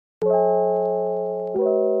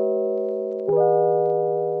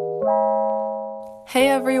Hey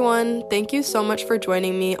everyone, thank you so much for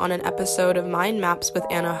joining me on an episode of Mind Maps with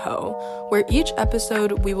Anna Ho, where each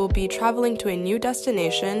episode we will be traveling to a new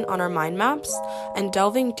destination on our mind maps and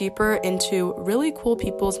delving deeper into really cool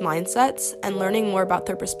people's mindsets and learning more about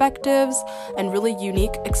their perspectives and really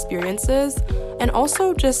unique experiences, and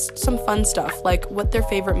also just some fun stuff like what their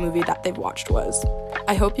favorite movie that they've watched was.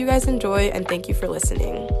 I hope you guys enjoy and thank you for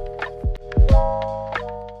listening.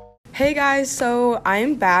 Hey guys, so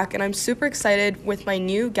I'm back and I'm super excited with my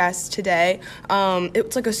new guest today.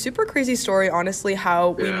 It's like a super crazy story, honestly,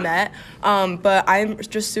 how we met, but I'm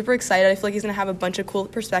just super excited. I feel like he's gonna have a bunch of cool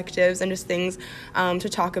perspectives and just things to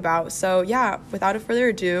talk about. So yeah, without further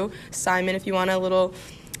ado, Simon, if you want a little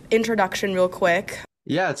introduction real quick.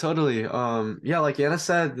 Yeah, totally. Like Anna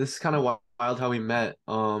said, this is kind of wild how we met.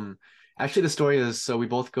 Actually, the story is so we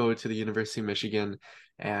both go to the University of Michigan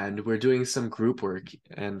and we're doing some group work.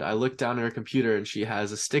 And I looked down at her computer and she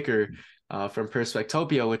has a sticker from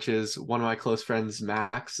Perspectopia, which is one of my close friends,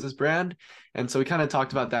 Max's brand. And so we kind of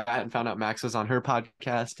talked about that and found out Max was on her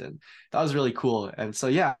podcast, and that was really cool. And so,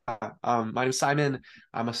 yeah, my name's Simon.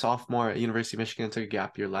 I'm a sophomore at University of Michigan, took a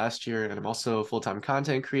gap year last year, and I'm also a full-time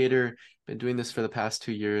content creator. Been doing this for the past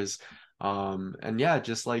 2 years. And yeah,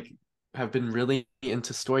 just like have been really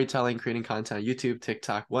into storytelling, creating content on YouTube,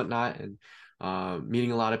 TikTok, whatnot, and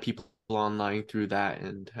meeting a lot of people online through that,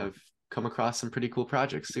 and have come across some pretty cool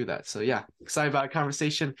projects through that. So yeah, excited about a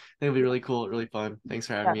conversation. I think it'll be really cool, really fun. Thanks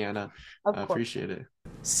for having me, Anna. Of I course. appreciate it.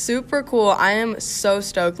 Super cool. I am so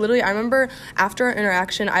stoked. Literally, I remember after our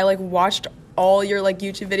interaction, I like watched all your like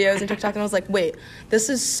YouTube videos and TikTok, and I was like, wait, this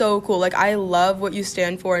is so cool. Like, I love what you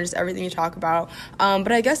stand for and just everything you talk about.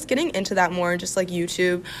 But I guess getting into that more and just like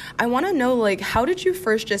YouTube, I want to know, like, how did you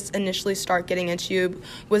first just initially start getting into YouTube?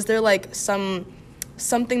 Was there like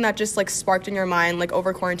something that just like sparked in your mind like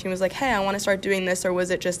over quarantine, was like, hey, I want to start doing this? Or was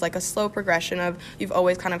it just like a slow progression of you've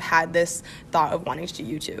always kind of had this thought of wanting to do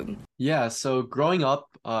YouTube? Yeah, so growing up,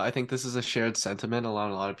 I think this is a shared sentiment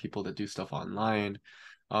along a lot of people that do stuff online.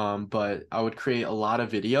 But I would create a lot of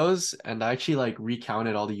videos, and I actually like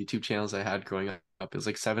recounted all the YouTube channels I had growing up. It was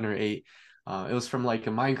like 7 or 8. It was from like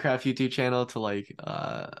a Minecraft YouTube channel to like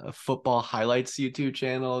a football highlights YouTube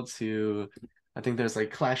channel to, I think there's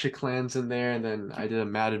like Clash of Clans in there, and then I did a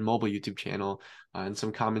Madden mobile YouTube channel and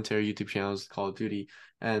some commentary YouTube channels, Call of Duty.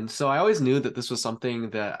 And so I always knew that this was something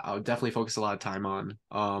that I would definitely focus a lot of time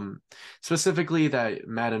on. Specifically that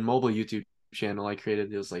Madden mobile YouTube channel I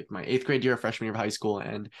created. It was like my 8th grade year, freshman year of high school,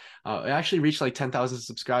 and it actually reached like 10,000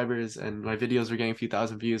 subscribers, and my videos were getting a few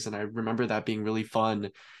thousand views, and I remember that being really fun.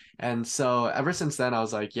 And so ever since then, I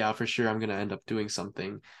was like, yeah, for sure, I'm gonna end up doing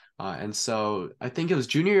something. And so I think it was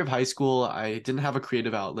junior year of high school. I didn't have a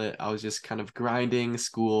creative outlet. I was just kind of grinding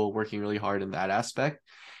school, working really hard in that aspect.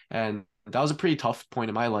 And that was a pretty tough point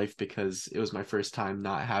in my life because it was my first time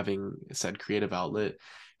not having said creative outlet.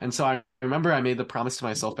 And so I remember I made the promise to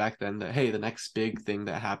myself back then that, hey, the next big thing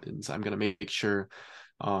that happens, I'm going to make sure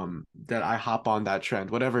that I hop on that trend,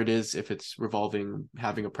 whatever it is. If it's revolving,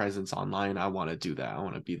 having a presence online, I want to do that. I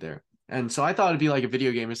want to be there. And so I thought it'd be like a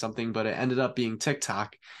video game or something, but it ended up being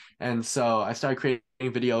TikTok. And so I started creating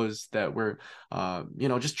videos that were,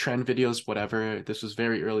 just trend videos, whatever. This was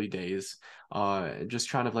very early days, just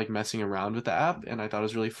trying to like messing around with the app. And I thought it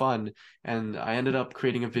was really fun. And I ended up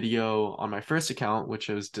creating a video on my first account, which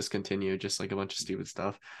was discontinued, just like a bunch of stupid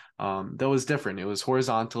stuff. That was different. It was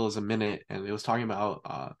horizontal as a minute, and it was talking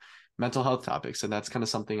about mental health topics, and that's kind of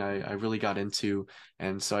something I really got into.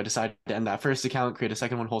 And so I decided to end that first account, create a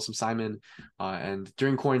second one, Wholesome Simon. And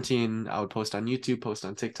during quarantine, I would post on YouTube, post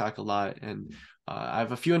on TikTok a lot, and I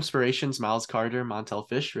have a few inspirations: Miles Carter, Montel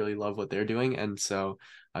Fish, really love what they're doing. And so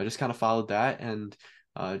I just kind of followed that, and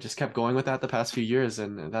just kept going with that the past few years,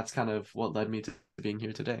 and that's kind of what led me to being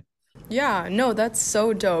here today. Yeah, no, that's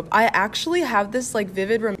so dope. I actually have this like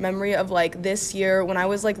vivid memory of like this year when I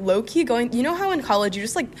was like low key going, you know how in college you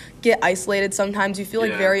just like get isolated sometimes, you feel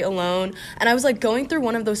like very alone. And I was like going through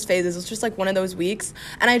one of those phases. It was just like one of those weeks.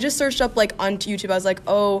 And I just searched up like on YouTube. I was like,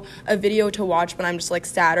 oh, a video to watch when I'm just like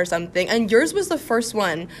sad or something. And yours was the first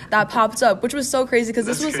one that popped up, which was so crazy because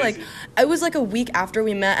this was like, it was like a week after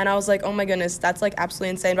we met. And I was like, oh my goodness, that's like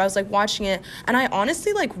absolutely insane. But I was like watching it, and I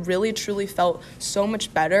honestly like really truly felt so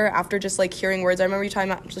much better after just like hearing words. I remember you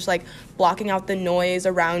talking about just like blocking out the noise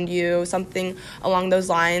around you, something along those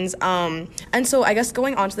lines. And so I guess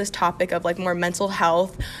going on to this topic of like more mental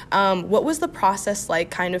health, what was the process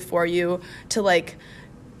like kind of for you to like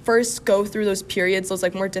first go through those periods, those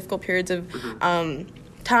like more difficult periods of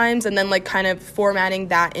times, and then like kind of formatting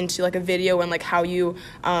that into like a video and like how you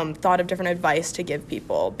thought of different advice to give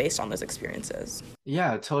people based on those experiences.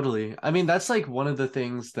 Yeah, totally. I mean, that's like one of the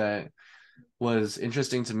things that was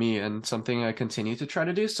interesting to me and something I continue to try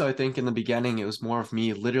to do. So I think in the beginning, it was more of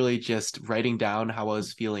me literally just writing down how I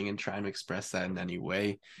was feeling and trying to express that in any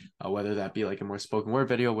way, whether that be like a more spoken word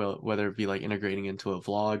video, whether it be like integrating into a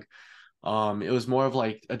vlog. It was more of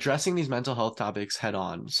like addressing these mental health topics head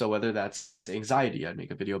on. So whether that's anxiety, I'd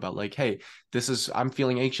make a video about like, hey, I'm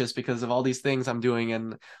feeling anxious because of all these things I'm doing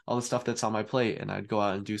and all the stuff that's on my plate, and I'd go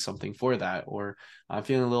out and do something for that. Or I'm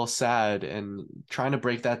feeling a little sad and trying to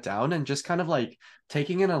break that down and just kind of like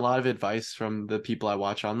taking in a lot of advice from the people I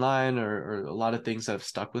watch online, or a lot of things that have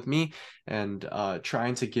stuck with me, and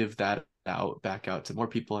trying to give that back out to more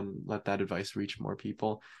people and let that advice reach more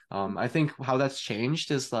people. I think how that's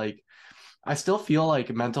changed is like I still feel like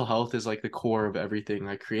mental health is like the core of everything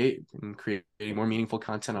I create, and creating more meaningful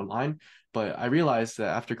content online. But I realized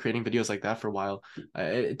that after creating videos like that for a while,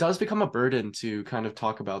 it does become a burden to kind of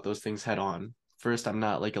talk about those things head on. First, I'm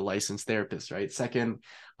not like a licensed therapist, right? Second,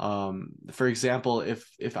 for example,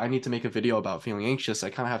 if I need to make a video about feeling anxious, I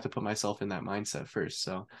kind of have to put myself in that mindset first.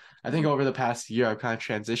 So I think over the past year, I've kind of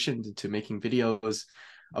transitioned into making videos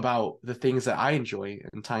about the things that I enjoy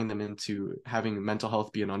and tying them into having mental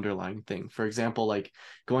health be an underlying thing. For example, like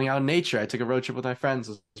going out in nature. I took a road trip with my friends.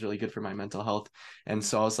 It was really good for my mental health. And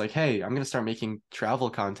so I was like, hey, I'm going to start making travel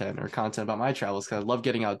content or content about my travels because I love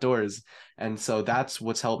getting outdoors. And so that's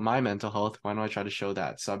what's helped my mental health. Why don't I try to show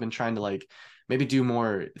that? So I've been trying to like maybe do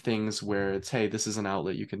more things where it's, hey, this is an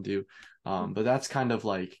outlet you can do. But that's kind of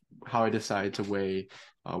like how I decided to weigh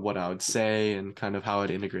what I would say and kind of how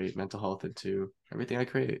I'd integrate mental health into everything I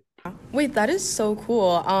create. Wait, that is so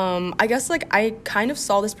cool. I guess like I kind of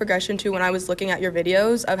saw this progression too when I was looking at your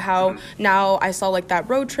videos of how now I saw like that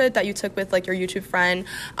road trip that you took with like your YouTube friend,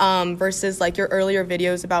 versus like your earlier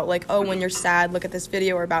videos about like, oh, when you're sad, look at this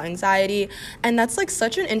video, or about anxiety. And that's like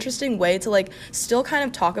such an interesting way to like still kind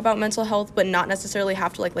of talk about mental health, but not necessarily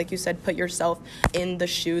have to like you said, put yourself in the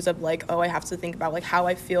shoes of like, oh, I have to think about like how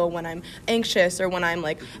I feel when I'm anxious or when I'm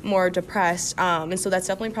like more depressed. And so that's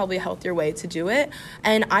definitely probably a healthier way to do it.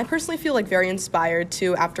 And I personally feel like very inspired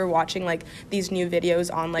too after watching like these new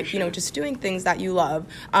videos on like, you know, just doing things that you love.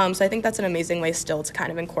 So I think that's an amazing way still to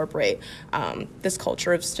kind of incorporate this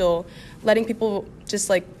culture of still letting people just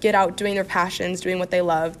like get out doing their passions, doing what they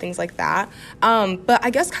love, things like that. But I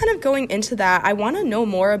guess kind of going into that, I want to know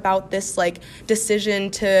more about this like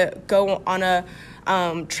decision to go on a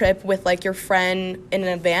trip with like your friend in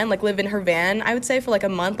a van, like live in her van, I would say, for like a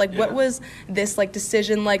month. Like, what was this like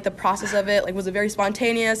decision, like the process of it? Like, was it very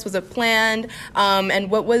spontaneous? Was it planned? And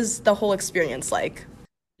what was the whole experience like?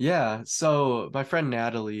 Yeah, so my friend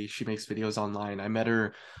Natalie, she makes videos online. I met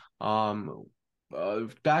her backtracking,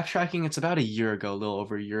 it's about a year ago, a little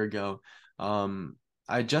over a year ago.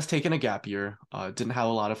 I'd just taken a gap year, didn't have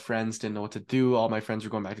a lot of friends, didn't know what to do. All my friends were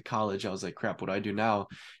going back to college. I was like, crap, what do I do now?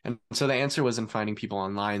 And so the answer was in finding people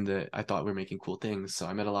online that I thought were making cool things. So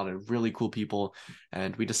I met a lot of really cool people,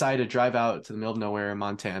 and we decided to drive out to the middle of nowhere in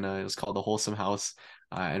Montana. It was called the Wholesome House.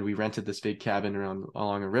 And we rented this big cabin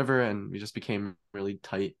along a river, and we just became really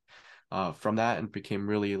tight from that and became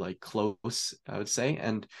really like close, I would say.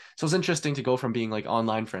 And so it's interesting to go from being like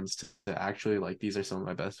online friends to actually like these are some of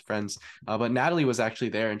my best friends. But Natalie was actually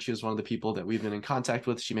there, and she was one of the people that we've been in contact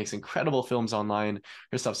with. She makes incredible films online.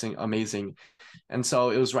 Her stuff's amazing. And so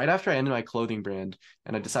it was right after I ended my clothing brand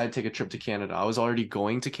and I decided to take a trip to Canada. I was already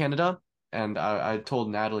going to Canada, and I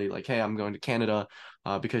told Natalie like, hey, I'm going to Canada,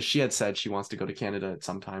 because she had said she wants to go to Canada at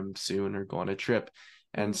some time soon or go on a trip.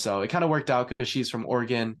 And so it kind of worked out because she's from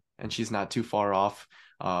Oregon and she's not too far off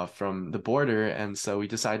from the border. And so we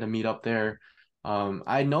decided to meet up there.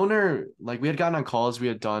 I'd known her, like we had gotten on calls, we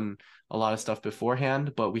had done a lot of stuff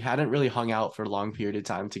beforehand, but we hadn't really hung out for a long period of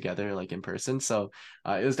time together, like in person. So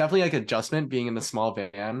it was definitely like adjustment being in the small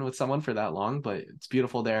van with someone for that long, but it's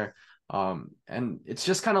beautiful there. And it's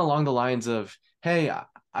just kind of along the lines of, hey,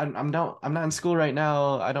 I'm not in school right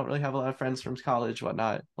now. I don't really have a lot of friends from college,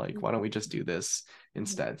 whatnot. Like, why don't we just do this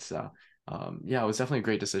instead? So yeah, it was definitely a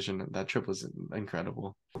great decision. That trip was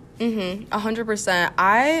incredible. 100%.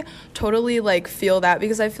 I totally like feel that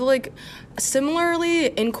because I feel like similarly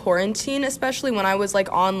in quarantine, especially when I was like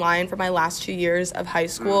online for my last 2 years of high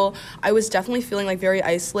school, I was definitely feeling like very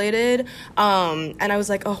isolated. And I was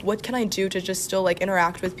like, oh, what can I do to just still like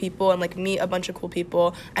interact with people and like meet a bunch of cool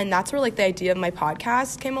people? And that's where like the idea of my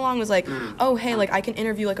podcast came along, was like, oh, hey, like I can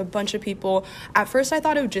interview like a bunch of people. At first I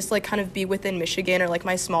thought it would just like kind of be within Michigan or like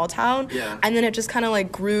my small town, Yeah. And then it just kind of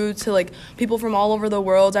like grew to like people from all over the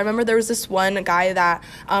world. I remember there was this one guy that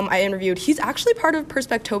I interviewed. He's actually part of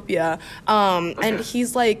Perspectopia, and Okay.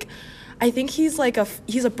 he's like, I think he's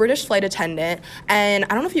a British flight attendant, and I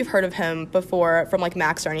don't know if you've heard of him before from like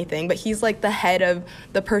Max or anything, but he's like the head of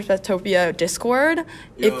the Perspectopia Discord.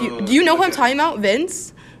 If you Yo, do you know who I'm okay. talking about,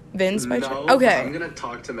 Vince? Vince by chance? No, but I'm Okay. gonna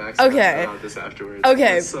talk to Max Okay. about this afterwards.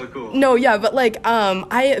 Okay. That's so cool. No, yeah, but like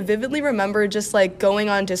I vividly remember just like going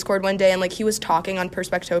on Discord one day and like he was talking on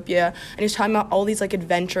Perspectopia and he was talking about all these like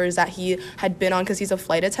adventures that he had been on because he's a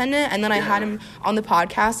flight attendant, and then I had Yeah. him on the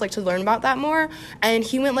podcast like to learn about that more, and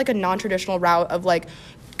he went like a non-traditional route of like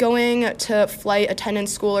going to flight attendant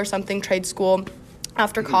school or something, trade school,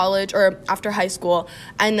 after college or after high school,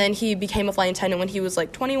 and then he became a flight attendant when he was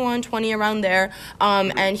like 21, 20, around there,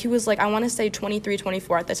 and he was like, I want to say 23,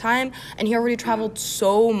 24 at the time, and he already traveled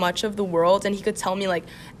so much of the world, and he could tell me like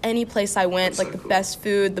any place I went, That's like so the cool. best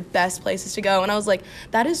food, the best places to go, and I was like,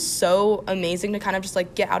 that is so amazing to kind of just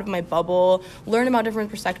like get out of my bubble, learn about different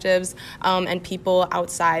perspectives, and people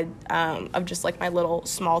outside of just like my little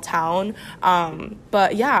small town,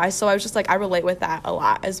 but yeah, so I was just like, I relate with that a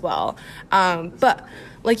lot as well, but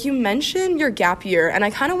like you mentioned your gap year, and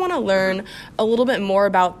I kind of want to learn a little bit more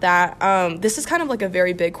about that. This is kind of like a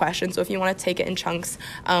very big question, so if you want to take it in chunks,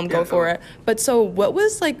 go for it. But so what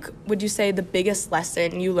was like, would you say, the biggest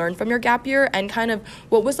lesson you learned from your gap year, and kind of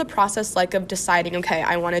what was the process like of deciding, okay,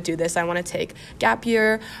 I want to do this, I want to take gap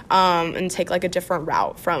year, and take like a different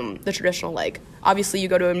route from the traditional, like obviously you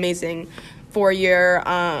go to an amazing 4-year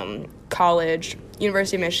college,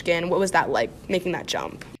 University of Michigan. What was that like, making that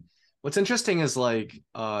jump? What's interesting is like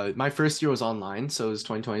my first year was online, so it was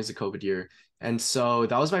 2020 is the COVID year. And so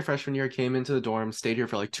that was my freshman year. I came into the dorm, stayed here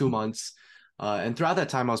for like 2 months. And throughout that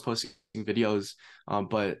time I was posting videos.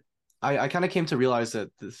 But I kind of came to realize that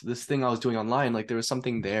this thing I was doing online, like there was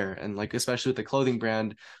something there. And like especially with the clothing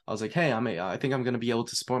brand, I was like, hey, I think I'm gonna be able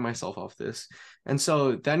to support myself off this. And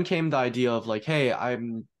so then came the idea of like, hey,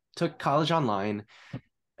 I'm took college online.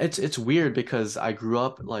 It's weird because I grew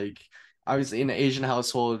up like I was in an Asian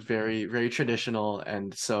household, very, very traditional.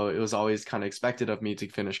 And so it was always kind of expected of me to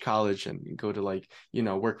finish college and go to like,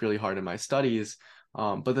 work really hard in my studies.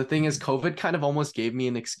 But the thing is, COVID kind of almost gave me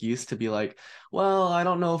an excuse to be like, well, I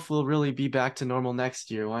don't know if we'll really be back to normal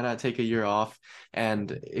next year. Why not take a year off?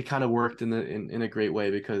 And it kind of worked in a great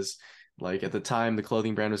way because like at the time the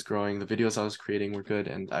clothing brand was growing, the videos I was creating were good.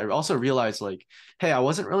 And I also realized like, hey, I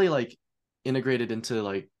wasn't really like integrated into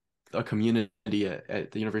like a community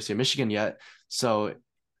at the University of Michigan yet. So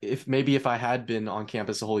if I had been on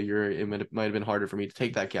campus the whole year, it might have been harder for me to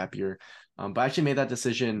take that gap year. But I actually made that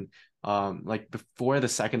decision like before the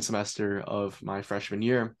second semester of my freshman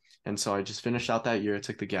year. And so I just finished out that year,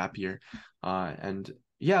 took the gap year. And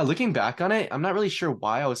yeah, looking back on it, I'm not really sure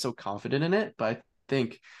why I was so confident in it, but I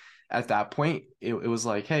think at that point it was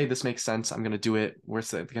like, hey, this makes sense. I'm gonna do it.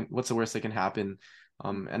 What's the worst that can happen?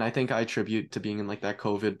 And I think I attribute to being in like that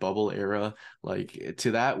COVID bubble era, like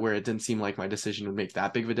to that, where it didn't seem like my decision would make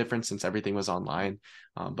that big of a difference since everything was online.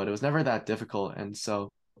 But it was never that difficult. And so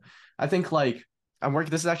I think like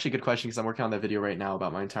this is actually a good question because I'm working on that video right now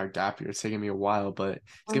about my entire gap year. It's taking me a while, but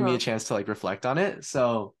it's giving me a Uh-huh. chance to like reflect on it.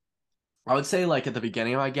 So I would say like at the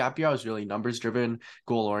beginning of my gap year, I was really numbers driven,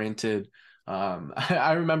 goal oriented.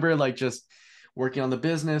 I remember like just working on the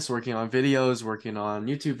business, working on videos, working on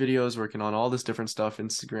YouTube videos, working on all this different stuff,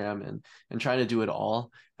 Instagram, and trying to do it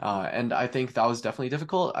all. And I think that was definitely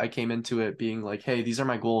difficult. I came into it being like, hey, these are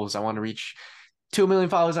my goals. I want to reach 2 million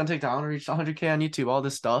followers on TikTok. I want to reach 100K on YouTube, all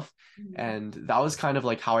this stuff. And that was kind of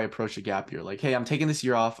like how I approached a gap year. Like, hey, I'm taking this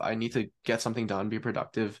year off. I need to get something done, be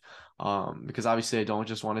productive. Because obviously I don't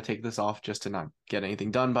just want to take this off just to not get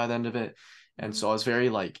anything done by the end of it. And so I was very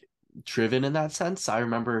like driven in that sense. I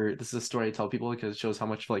remember this is a story I tell people because it shows how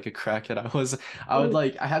much like a crackhead I was.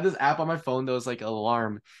 I had this app on my phone that was like an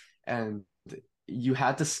alarm, and you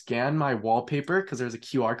had to scan my wallpaper because there's a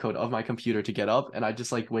QR code of my computer to get up, and I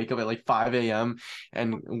just like wake up at like 5 a.m.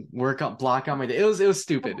 and work up block on my day. It was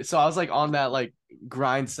stupid. So I was like on that like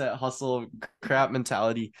grind set hustle crap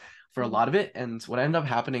mentality for a lot of it. And what ended up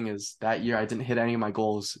happening is that year I didn't hit any of my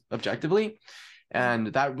goals objectively. And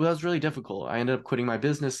that was really difficult. I ended up quitting my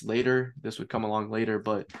business later. This would come along later,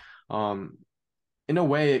 but um in a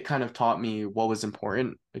way, it kind of taught me what was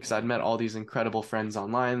important because I'd met all these incredible friends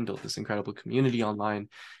online, built this incredible community online.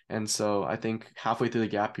 And so I think halfway through the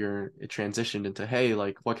gap year, it transitioned into, hey,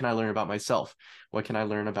 like, what can I learn about myself? What can I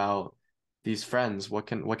learn about these friends? What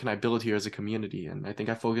can I build here as a community? And I think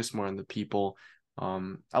I focused more on the people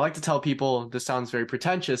I like to tell people, this sounds very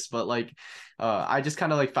pretentious, but like I just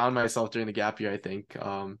kind of like found myself during the gap year, I think.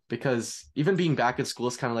 Because even being back in school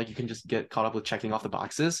is kind of like you can just get caught up with checking off the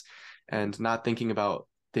boxes and not thinking about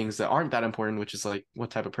things that aren't that important, which is like what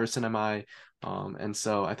type of person am I? And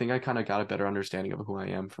so I think I kind of got a better understanding of who I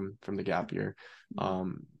am from the gap year.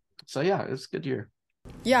 Um, so yeah, it's a good year.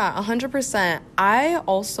 Yeah, 100%. I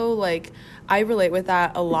also like I relate with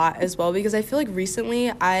that a lot as well because I feel like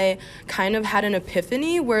recently I kind of had an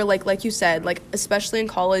epiphany where like you said, like especially in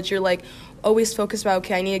college you're like always focused about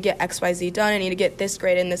okay, I need to get XYZ done. I need to get this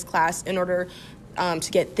grade in this class in order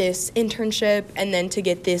to get this internship and then to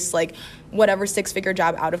get this like whatever six-figure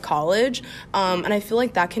job out of college, and I feel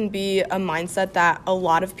like that can be a mindset that a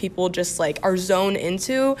lot of people just like are zoned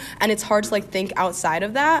into, and it's hard to like think outside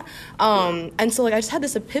of that, and so like I just had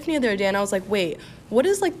this epiphany the other day and I was like, wait, what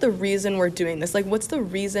is like the reason we're doing this? Like what's the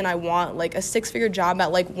reason I want like a six-figure job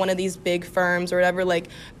at like one of these big firms or whatever, like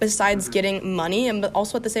besides getting money, and but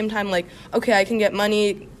also at the same time like okay, I can get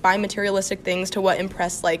money, buy materialistic things to what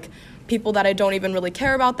impress like people that I don't even really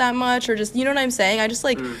care about that much, or just, you know what I'm saying? I just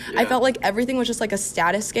like, I felt like everything was just like a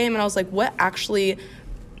status game, and I was like, what actually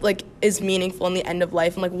like is meaningful in the end of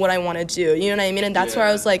life and like what I want to do, you know what I mean? And that's where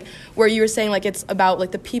I was like, where you were saying like it's about like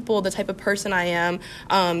the people, the type of person I am,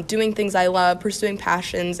 doing things I love, pursuing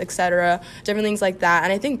passions, etc., different things like that.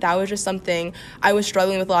 And I think that was just something I was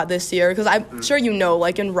struggling with a lot this year, because I'm sure you know,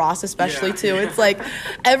 like in Ross especially too, it's like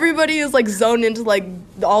everybody is like zoned into like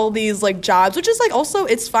all these like jobs, which is like also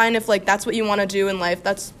it's fine if like that's what you want to do in life,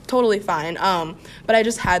 that's totally fine, but I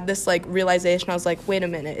just had this like realization. I was like, wait a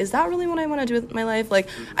minute, is that really what I want to do with my life? Like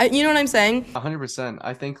you know what I'm saying? 100%.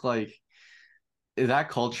 I think like that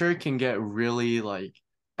culture can get really like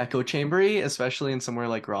echo chambery, especially in somewhere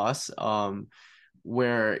like Ross,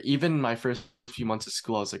 where even my first few months of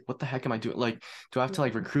school, I was like, what the heck am I doing? Like, do I have to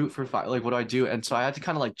like recruit for like what do I do? And so I had to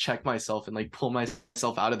kind of like check myself and like pull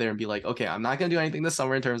myself out of there and be like, okay, I'm not gonna do anything this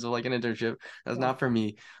summer in terms of like an internship. That's not for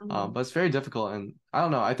me. But it's very difficult, and I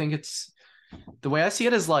don't know. I think it's the way I see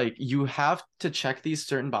it is like you have to check these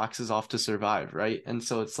certain boxes off to survive, right? And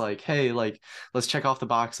so it's like, hey, like let's check off the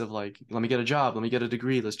box of like, let me get a job, let me get a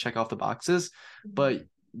degree, let's check off the boxes. But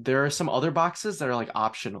there are some other boxes that are like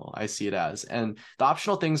optional, I see it as. And the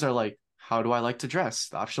optional things are like, how do I like to dress?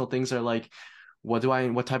 The optional things are like, what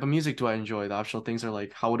type of music do I enjoy? The optional things are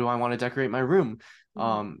like, how do I want to decorate my room?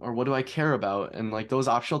 Or what do I care about? And like those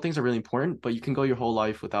optional things are really important, but you can go your whole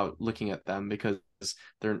life without looking at them because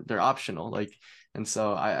they're optional. Like, and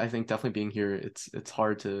so I think definitely being here, it's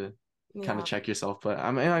hard to kind of check yourself, but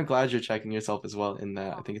I'm glad you're checking yourself as well in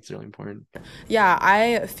that. I think it's really important. Yeah,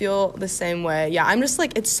 I feel the same way. Yeah, I'm just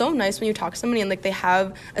like, it's so nice when you talk to somebody and like they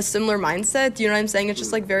have a similar mindset. Do you know what I'm saying? It's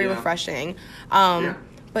just like very refreshing.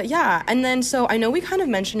 But yeah, and then so I know we kind of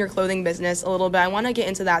mentioned your clothing business a little bit. I want to get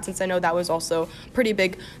into that since I know that was also a pretty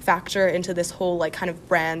big factor into this whole like kind of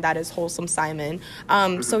brand that is Wholesome Simon.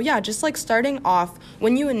 So yeah, just like starting off,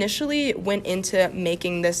 when you initially went into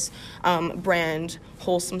making this brand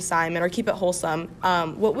Wholesome Simon, or Keep It Wholesome,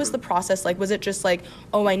 what was the process like? Was it just like,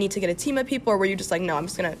 oh, I need to get a team of people, or were you just like, no, I'm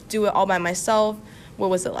just gonna do it all by myself? What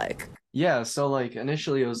was it like? Yeah, so like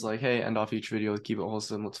initially it was like, hey, end off each video with Keep It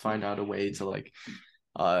Wholesome. Let's find out a way to like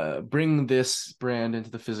bring this brand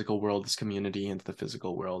into the physical world, this community into the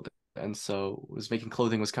physical world. And so was making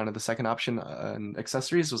clothing was kind of the second option, and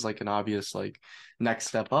accessories was like an obvious like next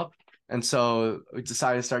step up. And so we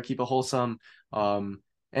decided to start Keep It Wholesome.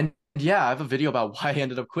 And yeah, I have a video about why I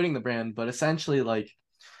ended up quitting the brand, but essentially like it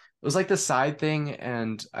was like the side thing,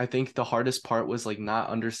 and I think the hardest part was like not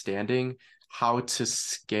understanding how to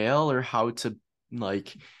scale or how to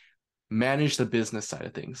like manage the business side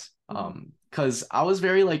of things. Because I was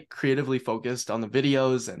very like creatively focused on the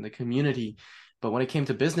videos and the community, but when it came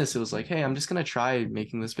to business, it was like, hey, I'm just gonna try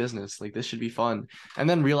making this business. Like this should be fun. And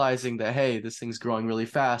then realizing that, hey, this thing's growing really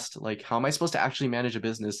fast. Like, how am I supposed to actually manage a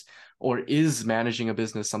business, or is managing a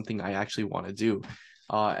business something I actually want to do?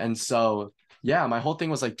 And so yeah, my whole thing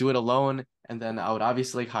was like do it alone, and then I would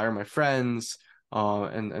obviously like hire my friends,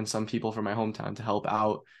 and some people from my hometown to help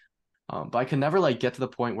out. But I could never like get to the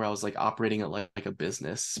point where I was like operating it like a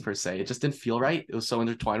business per se. It just didn't feel right. It was so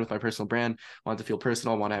intertwined with my personal brand. I wanted to feel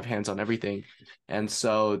personal. I want to have hands on everything, and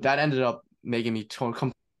so that ended up making me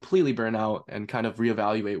completely burn out and kind of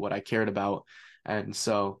reevaluate what I cared about. And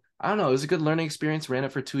so I don't know. It was a good learning experience. Ran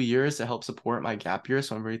it for 2 years to help support my gap year,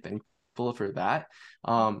 so I'm very thankful for that.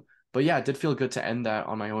 But yeah, it did feel good to end that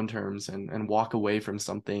on my own terms and walk away from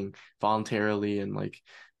something voluntarily, and like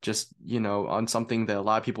just, on something that a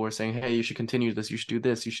lot of people were saying, hey, you should continue this, you should do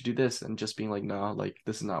this, you should do this, and just being like, no, like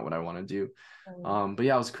this is not what I want to do. But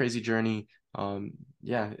yeah, it was a crazy journey.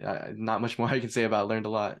 yeah, not much more I can say about it. Learned a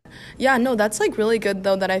lot. Yeah, no, that's like really good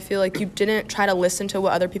though that I feel like you didn't try to listen to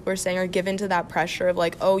what other people are saying or give into that pressure of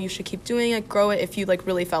like, oh, you should keep doing it, grow it. If you like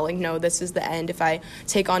really felt like, no, this is the end. If I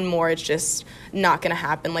take on more, it's just not gonna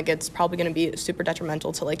happen. Like it's probably gonna be super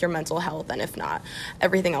detrimental to like your mental health, and if not,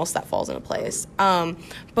 everything else that falls into place.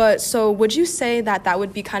 But so would you say that that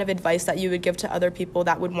would be kind of advice that you would give to other people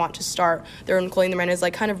that would want to start their own clothing brand, is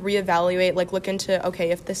like kind of reevaluate, like look into,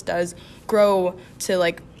 okay, if this does grow to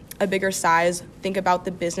like a bigger size, think about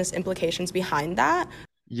the business implications behind that.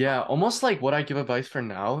 Yeah, almost like what I give advice for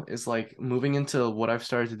now is like moving into what I've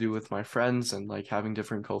started to do with my friends and like having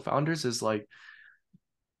different co-founders is like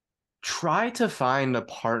try to find a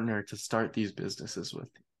partner to start these businesses with.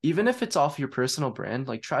 Even if it's off your personal brand,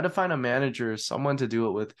 like try to find a manager, someone to do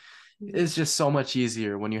it with. It's just so much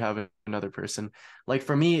easier when you have another person. Like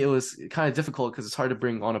for me, it was kind of difficult because it's hard to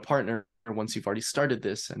bring on a partner once you've already started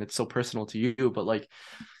this and it's so personal to you. But like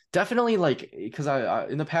definitely like because I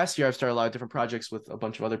in the past year I've started a lot of different projects with a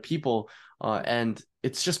bunch of other people, and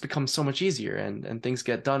it's just become so much easier and things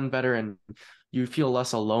get done better and you feel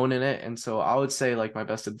less alone in it. And so I would say like my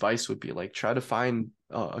best advice would be like try to find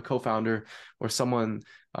a co-founder or someone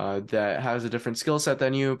that has a different skill set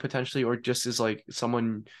than you potentially, or just is like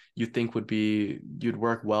someone you think you'd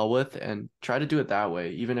work well with, and try to do it that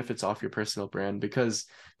way, even if it's off your personal brand, because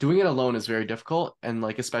doing it alone is very difficult. And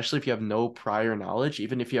like, especially if you have no prior knowledge,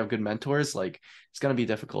 even if you have good mentors, like it's going to be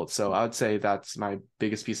difficult. So I would say that's my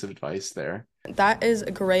biggest piece of advice there. That is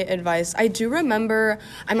great advice. I do remember,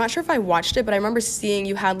 I'm not sure if I watched it, but I remember seeing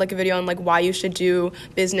you had like a video on like why you should do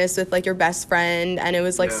business with like your best friend, and it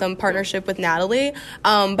was like some partnership with Natalie.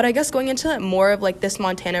 But I guess going into more of like this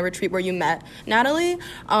Montana retreat where you met Natalie,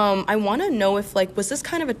 I want to know if like, was this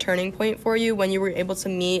kind of a turning point for you when you were able to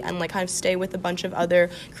meet and like kind of stay with a bunch of other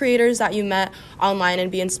creators that you met online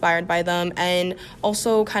and be inspired by them? And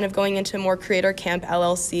also kind of going into more Creator Camp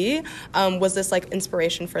LLC, was this like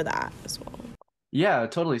inspiration for that as well? Yeah,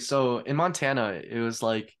 totally. So in Montana, it was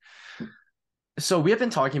like, so we have been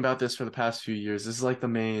talking about this for the past few years. This is like the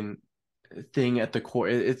main thing at the core.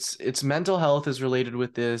 It's mental health is related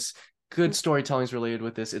with this. Good storytelling is related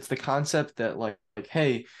with this. It's the concept that like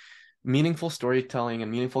hey, meaningful storytelling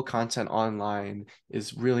and meaningful content online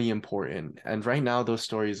is really important. And right now those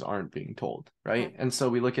stories aren't being told, right? And so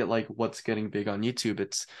we look at like what's getting big on YouTube.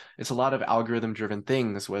 It's a lot of algorithm driven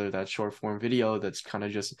things, whether that's short form video that's kind of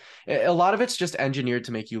just a lot of it's just engineered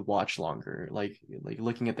to make you watch longer. Like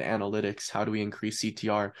looking at the analytics, how do we increase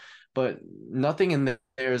CTR? But nothing in there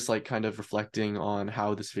is like kind of reflecting on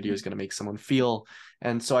how this video is going to make someone feel.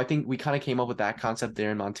 And so I think we kind of came up with that concept there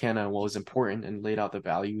in Montana and what was important and laid out the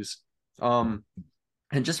values, um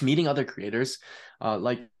and just meeting other creators,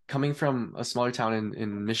 like coming from a smaller town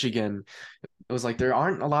in Michigan, it was like there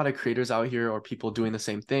aren't a lot of creators out here or people doing the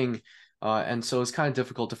same thing, and so it's kind of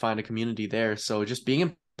difficult to find a community there. So just being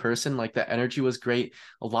in person, like the energy was great,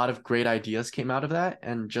 a lot of great ideas came out of that,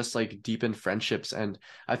 and just like deepened friendships. And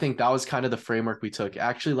I think that was kind of the framework we took,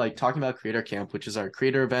 actually, like talking about Creator Camp, which is our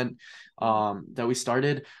creator event that we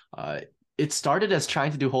started. It started as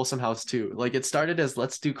trying to do Wholesome House too. Like it started as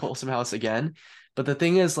let's do Wholesome House again. But the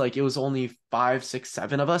thing is, like, it was only 5, 6,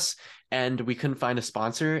 7 of us, and we couldn't find a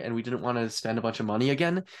sponsor, and we didn't want to spend a bunch of money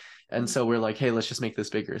again. And so we're like, hey, let's just make this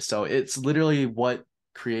bigger. So it's literally what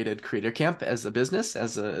created Creator Camp as a business,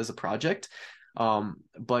 as a project.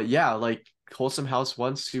 But yeah, like Wholesome House,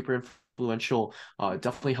 one super influential,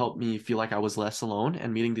 definitely helped me feel like I was less alone,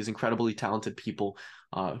 and meeting these incredibly talented people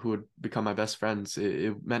who would become my best friends.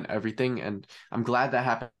 It meant everything. And I'm glad that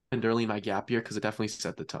happened early in my gap year because it definitely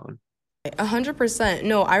set the tone. 100%.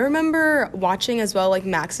 No, I remember watching as well like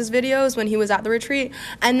Max's videos when he was at the retreat,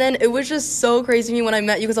 and then it was just so crazy to me when I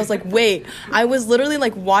met you because I was like, wait, I was literally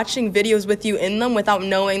like watching videos with you in them without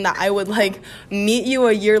knowing that I would like meet you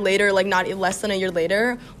a year later, like not less than a year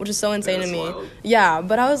later, which is so insane to me. Wild. Yeah,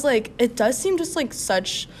 but I was like, it does seem just like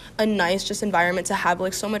such a nice just environment to have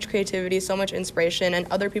like so much creativity, so much inspiration, and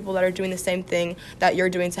other people that are doing the same thing that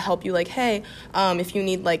you're doing to help you, like, hey, if you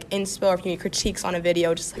need like inspo or if you need critiques on a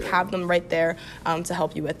video, just like have them right there to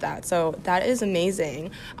help you with that. So that is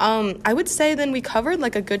amazing. I would say then we covered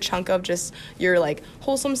like a good chunk of just your like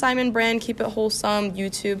Wholesome Simon brand, keep it wholesome,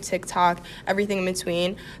 YouTube, TikTok, everything in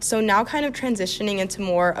between. So now kind of transitioning into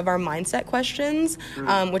more of our mindset questions,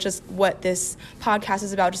 which is what this podcast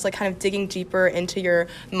is about, just like kind of digging deeper into your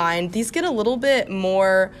mind. These get a little bit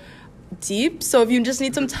more deep, so if you just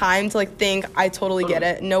need some time to like think, I totally get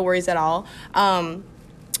it, no worries at all.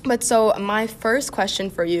 But so my first question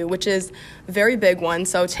for you, which is a very big one,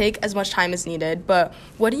 so take as much time as needed, but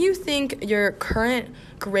what do you think your current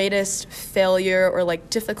greatest failure or like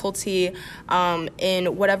difficulty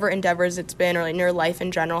in whatever endeavors it's been or like in your life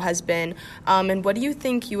in general has been, and what do you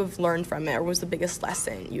think you have learned from it or was the biggest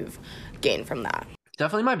lesson you've gained from that?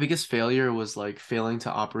 Definitely my biggest failure was like failing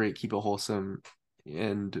to operate Keep It Wholesome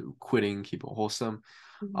and quitting Keep It Wholesome.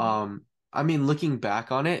 Um, I mean, looking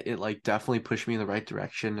back on it, it like definitely pushed me in the right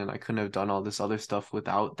direction, and I couldn't have done all this other stuff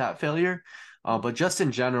without that failure. But just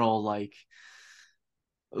in general, like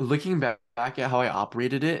looking back at how I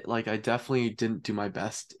operated it, like I definitely didn't do my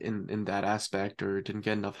best in that aspect, or didn't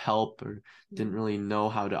get enough help, or didn't really know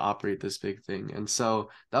how to operate this big thing. And so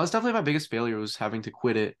that was definitely my biggest failure, was having to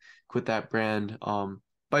quit that brand. But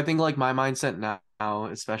I think like my mindset now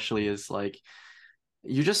especially is like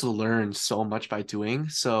you just learn so much by doing.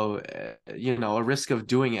 So, a risk of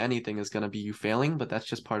doing anything is going to be you failing, but that's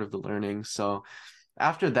just part of the learning. So,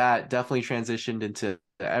 after that, definitely transitioned into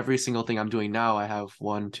every single thing I'm doing now. I have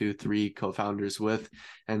one, two, three co-founders with.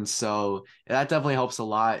 And so that definitely helps a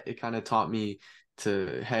lot. It kind of taught me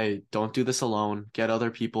to, hey, don't do this alone, get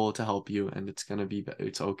other people to help you, and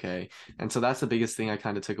it's okay. And so that's the biggest thing I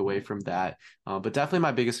kind of took away from that. But definitely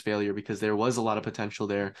my biggest failure, because there was a lot of potential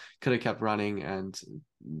there, could have kept running. And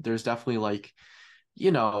there's definitely like,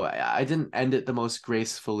 I didn't end it the most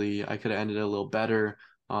gracefully. I could have ended it a little better.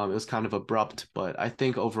 It was kind of abrupt, but I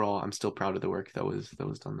think overall I'm still proud of the work that was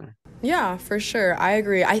done there. Yeah, for sure. I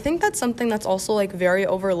agree. I think that's something that's also like very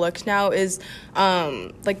overlooked now is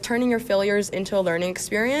like turning your failures into a learning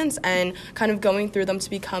experience and kind of going through them to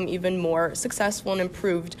become even more successful and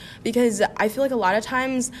improved. Because I feel like a lot of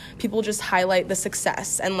times people just highlight the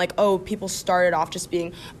success and like, oh, people started off just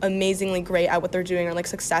being amazingly great at what they're doing or like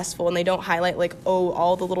successful, and they don't highlight like, oh,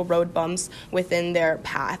 all the little road bumps within their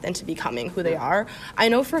path into becoming who they are. I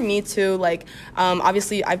know for me too, like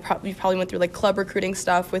obviously we probably went through like club recruiting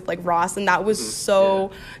stuff with like Ross, and that was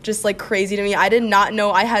so just like crazy to me. I did not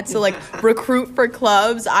know I had to like recruit for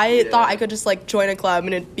clubs. I thought I could just like join a club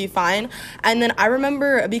and it'd be fine. And then I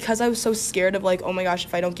remember, because I was so scared of like, oh my gosh,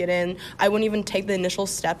 if I don't get in, I wouldn't even take the initial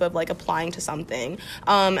step of like applying to something.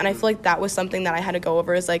 And I feel like that was something that I had to go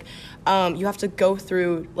over, is like you have to go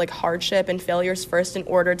through like hardship and failures first in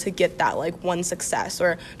order to get that like one success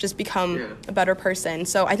or just become a better person.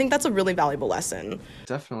 So I think that's a really valuable lesson.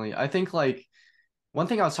 Definitely. I think like one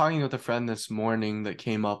thing I was talking with a friend this morning that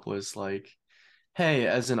came up was like, hey,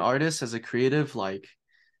 as an artist, as a creative, like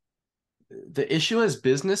the issue is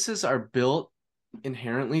businesses are built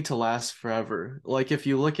inherently to last forever. Like if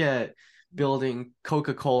you look at building,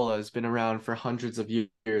 Coca-Cola has been around for hundreds of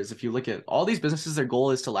years. If you look at all these businesses, their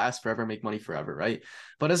goal is to last forever, make money forever, right?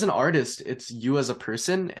 But as an artist, it's you as a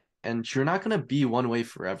person, and you're not going to be one way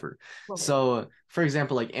forever. So for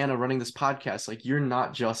example, like Anna running this podcast, like you're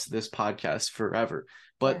not just this podcast forever,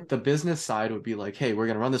 but the business side would be like, hey, we're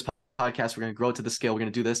going to run this podcast, we're going to grow it to the scale, we're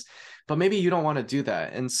going to do this, but maybe you don't want to do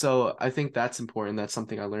that. And so I think that's important. That's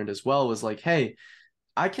something I learned as well, was like, hey,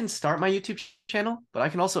 I can start my YouTube channel, but I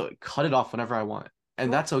can also cut it off whenever I want.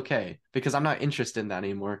 And that's okay, because I'm not interested in that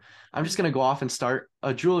anymore. I'm just going to go off and start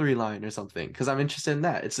a jewelry line or something because I'm interested in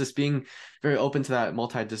that. It's just being very open to that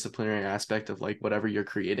multidisciplinary aspect of like whatever you're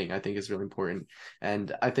creating, I think is really important.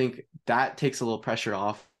 And I think that takes a little pressure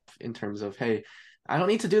off in terms of, hey, I don't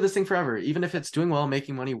need to do this thing forever. Even if it's doing well,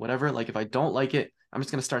 making money, whatever, like if I don't like it, I'm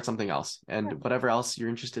just going to start something else. And whatever else you're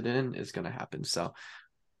interested in is going to happen. So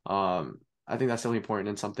I think that's really important,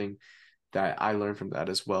 and something that I learned from that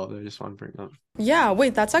as well that I just want to bring up. Yeah,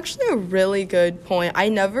 wait, that's actually a really good point. I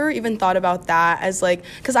never even thought about that as like,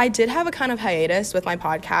 because I did have a kind of hiatus with my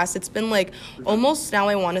podcast. It's been like almost now,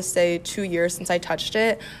 I want to say 2 years since I touched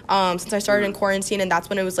it, since I started in quarantine, and that's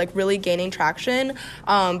when it was like really gaining traction.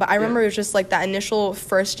 But I remember it was just like that initial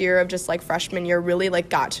first year of just like freshman year really like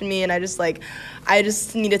got to me, and I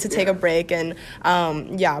just needed to take a break. And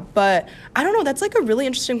but I don't know, that's like a really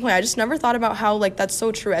interesting point. I just never thought about how like that's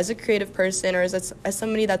so true as a creative person, or as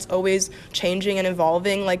somebody that's always changing and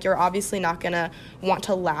evolving. Like you're obviously not gonna want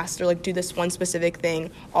to last or like do this one specific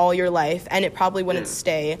thing all your life, and it probably wouldn't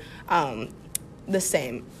stay the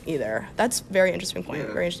same either. That's very interesting point.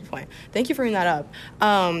 Very interesting point. Thank you for bringing that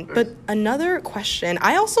up. But another question,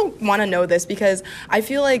 I also want to know this because I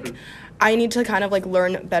feel like I need to kind of like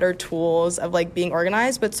learn better tools of like being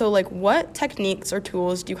organized. But so like what techniques or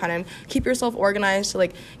tools do you kind of keep yourself organized to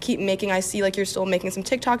like keep making? I see like you're still making some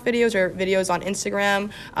TikTok videos or videos on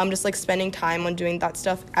Instagram, just like spending time on doing that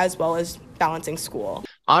stuff as well as balancing school.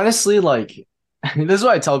 Honestly, like This is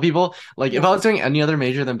what I tell people. Like, if Yeah. I was doing any other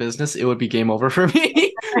major than business, it would be game over for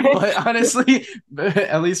me. But honestly,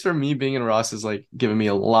 at least for me, being in Ross is like giving me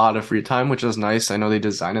a lot of free time, which is nice. I know they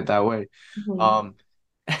designed it that way. Mhm. Um,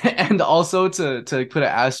 and also to put an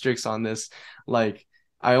asterisk on this, like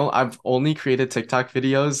I've only created TikTok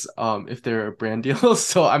videos if they're brand deals.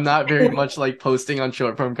 So I'm not very much like posting on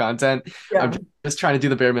short form content. I'm Yeah. just trying to do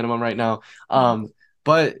the bare minimum right now.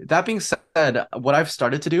 But that being said, what I've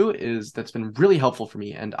started to do is that's been really helpful for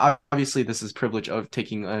me. And obviously this is privilege of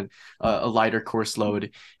taking a lighter course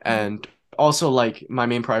load. And also like my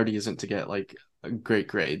main priority isn't to get like great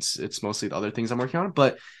grades. It's mostly the other things I'm working on.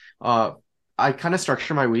 But uh I kind of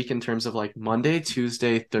structure my week in terms of like Monday,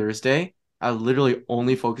 Tuesday, Thursday. I literally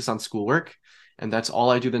only focus on schoolwork, and that's all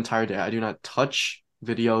I do the entire day. I do not touch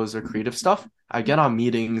videos or creative stuff. I get on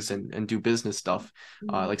meetings and do business stuff,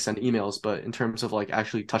 like send emails, but in terms of like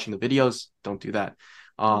actually touching the videos, don't do that.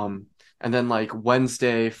 Um, and then like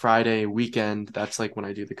Wednesday, Friday, weekend, that's like when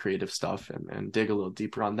I do the creative stuff and dig a little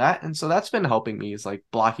deeper on that. And so that's been helping me is like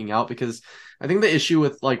blocking out because I think the issue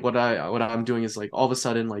with like what I'm doing is like all of a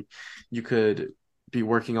sudden like you could be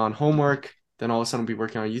working on homework, then all of a sudden be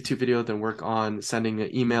working on a YouTube video, then work on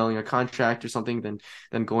emailing a contract or something,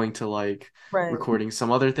 then going to like Right. recording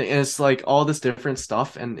some other thing. And it's like all this different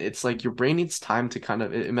stuff. And it's like your brain needs time to kind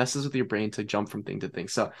of it messes with your brain to jump from thing to thing.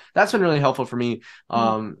 So that's been really helpful for me.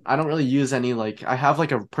 I don't really use any like I have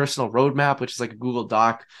like a personal roadmap, which is like a Google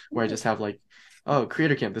Doc where I just have like oh,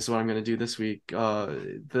 creator camp, this is what I'm gonna do this week.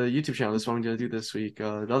 The YouTube channel, this is what I'm gonna do this week.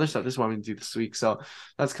 The other stuff, this is what I'm gonna do this week. So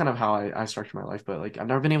that's kind of how I structure my life. But like I've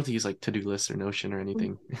never been able to use like to-do lists or Notion or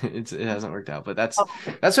anything. It hasn't worked out. But that's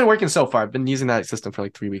been working so far. I've been using that system for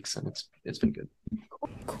like 3 weeks and it's been good.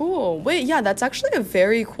 Cool. Wait, yeah, that's actually a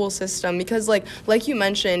very cool system because like you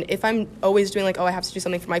mentioned, if I'm always doing like, oh, I have to do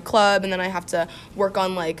something for my club and then I have to work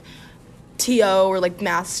on like TO or like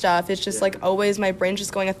math stuff, it's just Yeah. like always my brain's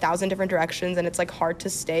just going 1,000 different directions and it's like hard to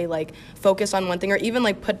stay like focused on one thing or even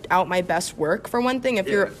like put out my best work for one thing if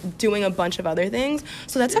Yeah. you're doing a bunch of other things.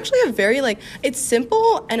 So that's Yeah. actually a very like it's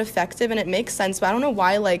simple and effective and it makes sense, but I don't know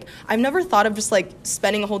why like I've never thought of just like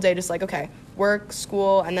spending a whole day just like okay, work,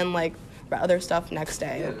 school, and then like other stuff next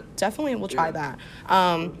day. Yeah. Definitely will try Yeah.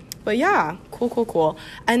 that. But yeah, cool.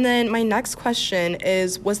 And then my next question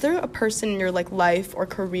is, was there a person in your like life or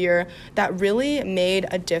career that really made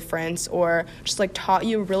a difference or just like taught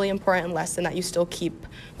you a really important lesson that you still keep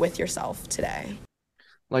with yourself today?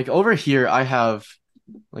 Like over here I have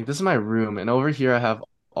like this is my room and over here I have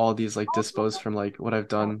all these like dispos from like what I've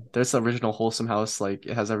done. There's the original Wholesome House, like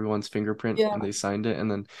it has everyone's fingerprint Yeah. and they signed it,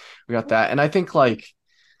 and then we got that. And I think like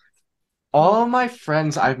all of my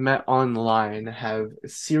friends I've met online have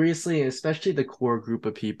seriously, especially the core group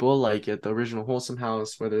of people, like at the original Wholesome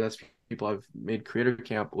House, whether that's people I've made creator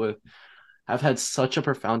camp with, have had such a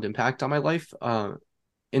profound impact on my life.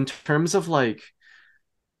 In terms of like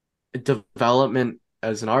development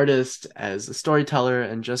as an artist, as a storyteller,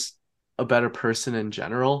 and just a better person in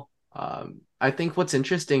general. I think what's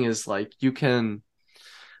interesting is like you can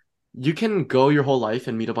go your whole life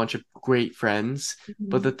and meet a bunch of great friends,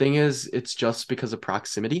 but the Mhm. thing is, it's just because of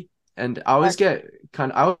proximity. And I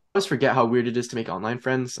always forget how weird it is to make online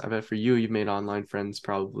friends. I bet for you, you've made online friends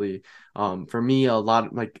probably. For me, a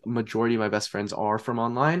lot, like majority of my best friends are from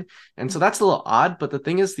online. And so that's a little odd. But the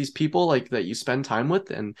thing is, these people like that you spend time with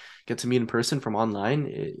and get to meet in person from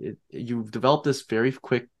online, you've developed this very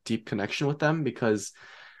quick, deep connection with them because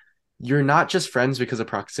you're not just friends because of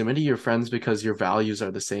proximity, you're friends because your values are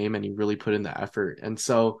the same and you really put in the effort. And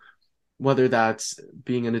so whether that's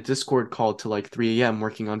being in a Discord call to like 3 a.m.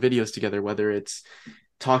 working on videos together, whether it's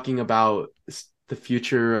talking about the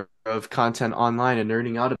future of content online and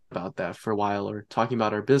nerding out about that for a while, or talking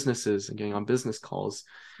about our businesses and getting on business calls.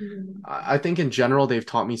 Mhm. I think in general they've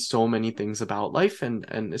taught me so many things about life and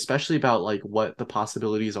especially about like what the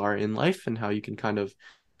possibilities are in life and how you can kind of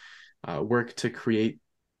work to create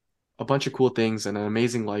a bunch of cool things and an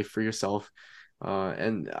amazing life for yourself.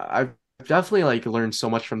 And I've definitely like learned so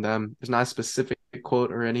much from them. There's not a specific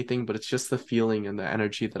quote or anything, but it's just the feeling and the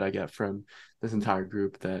energy that I get from this entire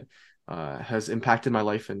group that has impacted my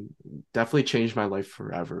life and definitely changed my life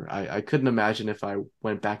forever. I couldn't imagine if I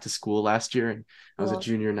went back to school last year and I was a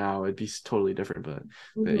junior now, it'd be totally different. But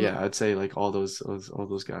Mhm. yeah, I'd say like all those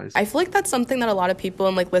guys. I feel like that's something that a lot of people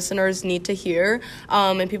and like listeners need to hear,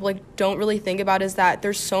 and people like don't really think about is that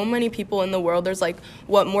there's so many people in the world. There's like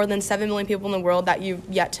what more than 7 million people in the world that you've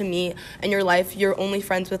yet to meet in your life. You're only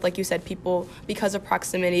friends with, like you said, people because of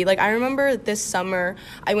proximity. Like I remember this summer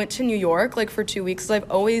I went to New York like for 2 weeks. 'Cause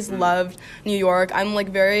I've always loved loved New York. I'm like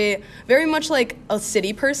very, very much like a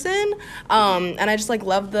city person. And I just like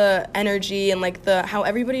love the energy and like the how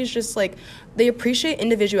everybody's just like they appreciate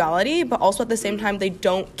individuality, but also at the same time they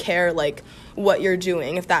don't care like what you're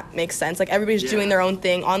doing, if that makes sense. Like everybody's doing their own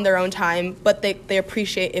thing on their own time, but they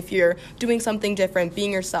appreciate if you're doing something different,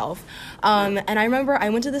 being yourself. And I remember I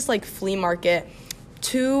went to this like flea market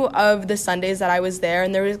 2 of the Sundays that I was there,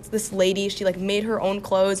 and there was this lady, she like made her own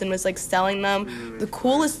clothes and was like selling them. The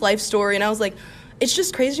coolest life story. And I was like, it's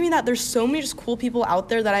just crazy to me that there's so many just cool people out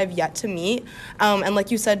there that I've yet to meet. And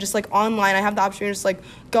like you said, just like online, I have the opportunity to just like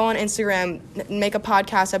go on Instagram, make a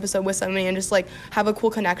podcast episode with somebody and just like have a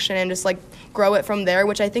cool connection and just like grow it from there,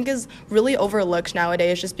 which I think is really overlooked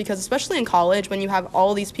nowadays, just because especially in college when you have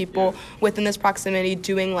all these people within this proximity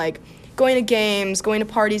doing like going to games, going to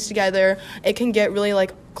parties together, it can get really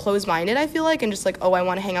like closed-minded, I feel like, and just like, oh, I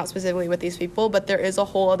want to hang out specifically with these people, but there is a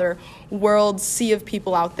whole other world, sea of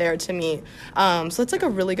people out there to meet. So it's like a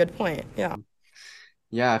really good point.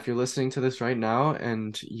 Yeah, if you're listening to this right now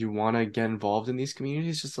and you want to get involved in these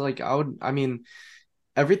communities, just like I mean,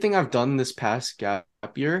 everything I've done this past gap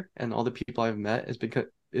year and all the people I've met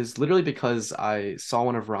is literally because I saw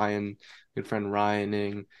one of good friend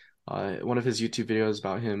Ryaning, one of his YouTube videos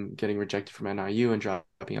about him getting rejected from NIU and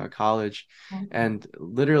dropping out of college. And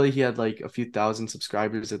literally he had like a few thousand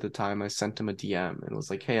subscribers at the time. I sent him a DM and was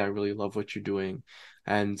like, hey, I really love what you're doing.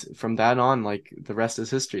 And from that on, like the rest is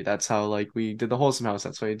history. That's how like we did the Wholesome House.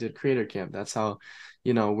 That's why we did Creator Camp. That's how,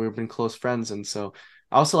 we've been close friends. And so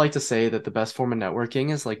I also like to say that the best form of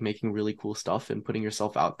networking is like making really cool stuff and putting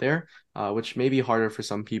yourself out there, which may be harder for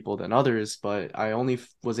some people than others, but I only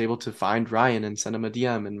was able to find Ryan and send him a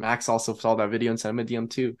DM, and Max also saw that video and sent him a DM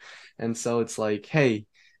too. And so it's like, hey,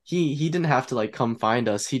 he didn't have to like come find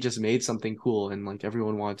us. He just made something cool and like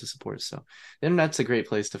everyone wanted to support. So the internet's a great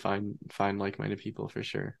place to find like-minded people for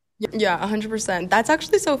sure. Yeah, 100%. That's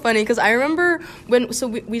actually so funny because I remember we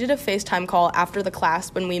did a FaceTime call after the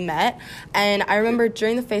class when we met, and I remember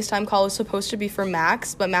during the FaceTime call it was supposed to be for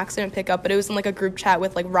Max, but Max didn't pick up, but it was in like a group chat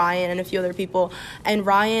with like Ryan and a few other people, and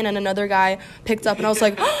Ryan and another guy picked up, and I was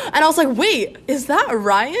like, wait, is that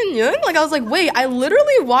Ryan Yun? Like I was like, wait, I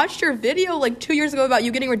literally watched your video like 2 years ago about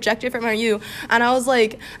you getting rejected from NIU, and I was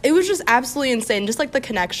like, it was just absolutely insane, just like the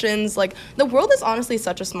connections, like the world is honestly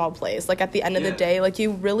such a small place, like at the end of the day, like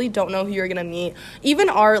you really don't know who you're gonna meet. Even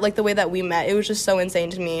like the way that we met, it was just so insane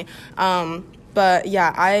to me. But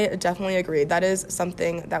yeah, I definitely agree. That is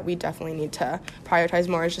something that we definitely need to prioritize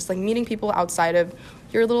more, is just like meeting people outside of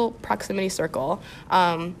your little proximity circle.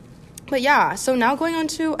 But yeah, so now going on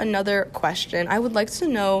to another question, I would like to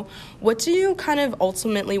know, what do you kind of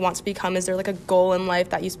ultimately want to become? Is there like a goal in life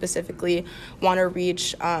that you specifically want to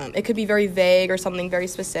reach? It could be very vague or something very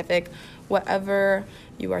specific, whatever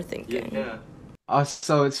you are thinking. Yeah.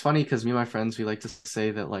 So it's funny because me and my friends, we like to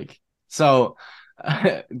say that like, so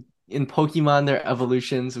in Pokemon, their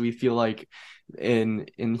evolutions, we feel like in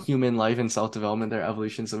human life and self-development, their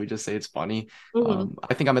evolution, so we just say it's funny.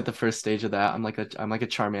 I think I'm at the first stage of that. I'm like a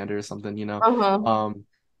Charmander or something,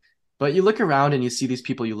 but you look around and you see these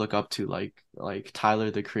people you look up to, like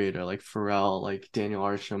Tyler the Creator, like Pharrell, like Daniel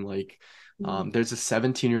Arsham, like there's a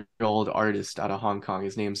 17-year-old artist out of Hong Kong.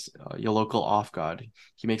 His name's Your Local Off God.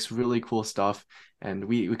 He makes really cool stuff, and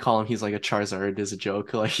we call him, he's like a Charizard as a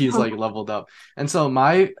joke. Like he's like leveled up. And so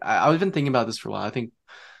I've been thinking about this for a while. I think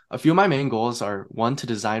a few of my main goals are, one, to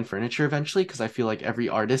design furniture eventually, because I feel like every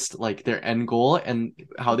artist, like their end goal and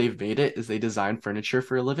how they've made it is they design furniture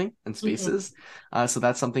for a living and spaces. So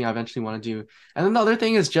that's something I eventually want to do. And then the other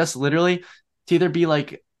thing is just literally to either be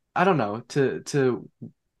like, I don't know, to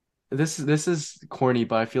this is corny,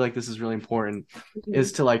 but I feel like this is really important,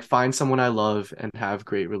 is to like find someone I love and have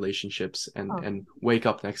great relationships and wake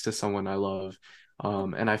up next to someone I love.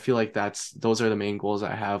 And I feel like those are the main goals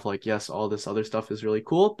I have. Like, yes, all this other stuff is really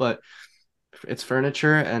cool, but it's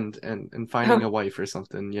furniture and finding a wife or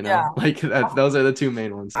something, like those are the two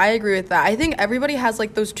main ones. I agree with that. I think everybody has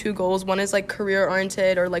like those two goals. One is like career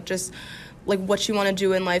oriented, or like just like what you want to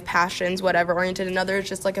do in life, passions, whatever oriented. Another is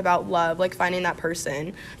just like about love, like finding that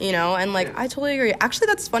person, and like I totally agree. Actually,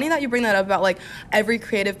 that's funny that you bring that up about like every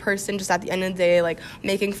creative person just at the end of the day like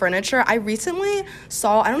making furniture. I recently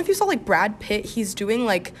saw, I don't know if you saw like Brad Pitt, he's doing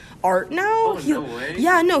like art now. No way.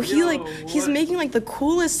 Yeah, no, he's making like the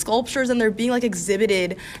coolest sculptures, and they're being like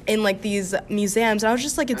exhibited in like these museums, and I was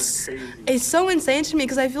just like, it's so insane to me,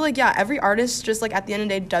 because I feel like every artist just like at the end of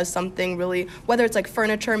the day does something really, whether it's like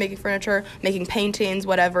furniture, making furniture, making paintings,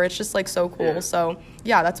 whatever. It's just like so cool. Yeah. So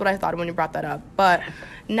yeah, that's what I thought when you brought that up. But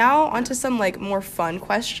now onto some like more fun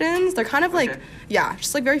questions. They're kind of like, Okay. yeah,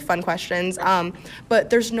 just like very fun questions. But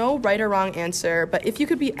there's no right or wrong answer. But if you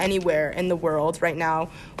could be anywhere in the world right now,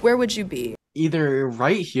 where would you be? Either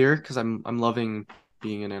right here, because I'm loving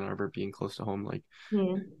being in Ann Arbor, being close to home, like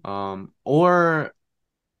or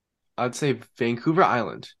I'd say Vancouver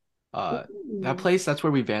Island. That Ooh. place, that's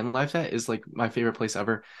where we van lifed at, is like my favorite place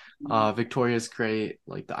ever. Victoria's great,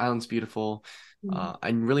 like the island's beautiful. I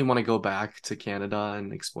really want to go back to Canada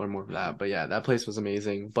and explore more of that. But yeah, that place was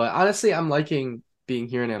amazing. But honestly, I'm liking being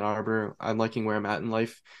here in Ann Arbor. I'm liking where I'm at in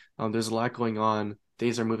life. There's a lot going on.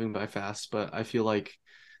 Days are moving by fast, but I feel like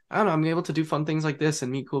I don't know, I'm able to do fun things like this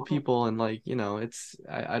and meet cool people and like, it's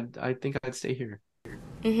I think I'd stay here.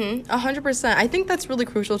 100%. I think that's really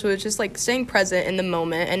crucial too. It's just like staying present in the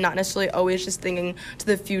moment and not necessarily always just thinking to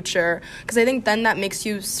the future. Because I think then that makes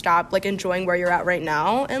you stop like enjoying where you're at right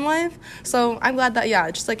now in life. So I'm glad that,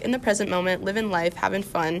 yeah, just like in the present moment, living life, having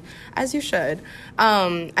fun as you should.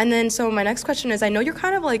 And then so my next question is, I know you're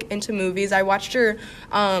kind of like into movies. I watched your,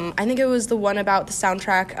 I think it was the one about the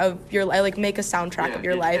soundtrack of your, I like make a soundtrack of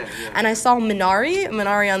your life. And I saw Minari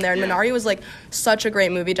on there. And Yeah. Minari was like such a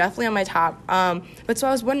great movie, definitely on my top. But so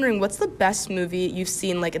I was wondering, what's the best movie you've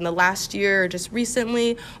seen like in the last year or just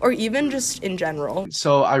recently or even just in general?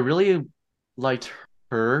 So I really liked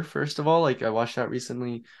her, first of all. Like I watched that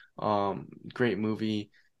recently. Great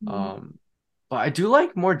movie. Um, but I do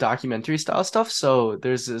like more documentary style stuff. So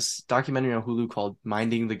there's this documentary on Hulu called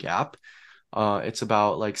Minding the Gap. It's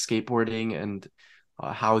about like skateboarding and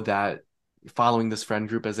how that following this friend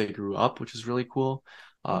group as they grew up, which is really cool.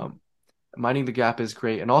 Um, Minding the Gap is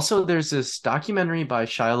great. And also there's this documentary by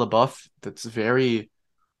Shia LaBeouf that's very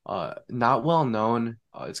not well known.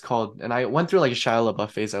 It's called, and I went through like a Shia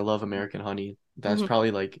LaBeouf phase. I love American Honey. That's Mhm.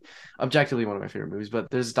 probably like objectively one of my favorite movies. But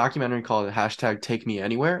there's a documentary called hashtag Take Me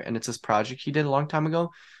Anywhere, and it's this project he did a long time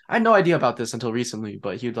ago. I had no idea about this until recently,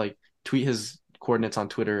 but he'd like tweet his coordinates on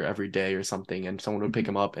Twitter every day or something, and someone would pick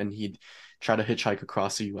him up, and he'd try to hitchhike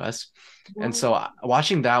across the U.S. And so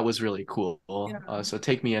watching that was really cool. So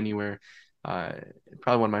Take Me Anywhere, uh,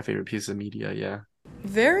 probably one of my favorite pieces of media. Yeah.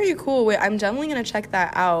 Very cool. Wait, I'm definitely gonna check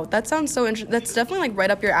that out. That sounds so interesting. That's definitely like right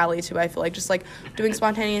up your alley too. I feel like just like doing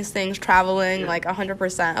spontaneous things, traveling, Yeah. like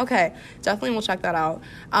 100%. Okay, definitely we'll check that out.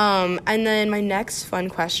 And then my next fun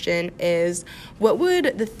question is, what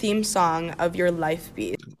would the theme song of your life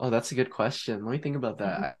be? Oh, that's a good question. Let me think about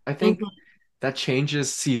that. I think Mhm. that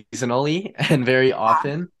changes seasonally and very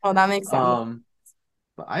often. Oh, that makes sense. Um,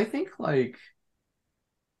 but I think like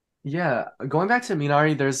yeah, going back to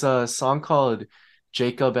Minari, there's a song called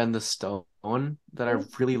Jacob and the Stone that I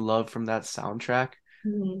really love from that soundtrack.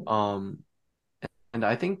 Mhm. Um, and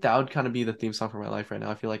I think that would kind of be the theme song for my life right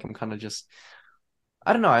now. I feel like I'm kind of just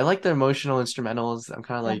I don't know, I like the emotional instrumentals. I'm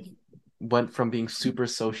kind of like went from being super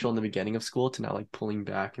social in the beginning of school to now like pulling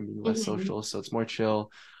back and being less Mhm. social, so it's more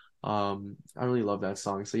chill. I really love that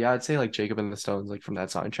song. So yeah, I'd say like Jacob and the Stones, like from that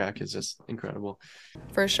soundtrack, is just incredible.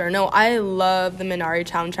 For sure. No, I love the Minari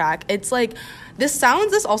soundtrack. It's like this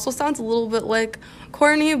also sounds a little bit like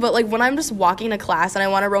corny, but like when I'm just walking to class and I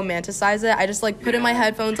want to romanticize it, I just like put in my Yeah,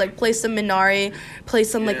 headphones, like play some Minari, play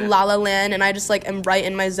some like yeah. La La Land, and I just like am right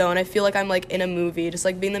in my zone. I feel like I'm like in a movie, just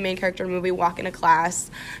like being the main character in a movie, walking to class,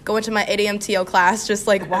 going to my 8 a.m. TL class, just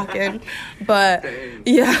like walking. But Dang.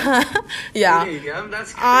 yeah, yeah. 8 a.m.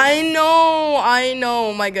 That's crazy. I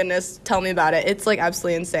know. My goodness, tell me about it. It's like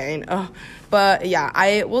absolutely insane. Ugh. But yeah,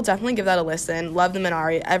 I will definitely give that a listen. Love the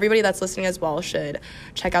Minari. Everybody that's listening as well should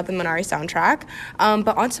check out the Minari soundtrack.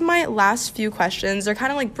 But on to my last few questions. They're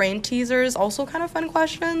kind of like brain teasers, also kind of fun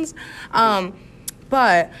questions.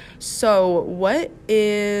 But so what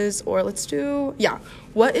is, or let's do, yeah,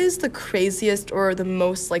 what is the craziest or the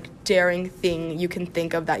most like daring thing you can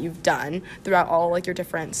think of that you've done throughout all like your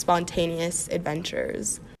different spontaneous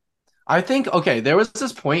adventures? I think okay, there was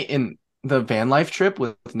this point in the van life trip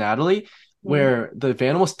with Natalie Mhm. where the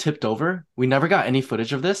van was tipped over. We never got any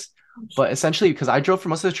footage of this, but essentially because I drove for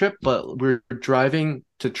most of the trip, but we're driving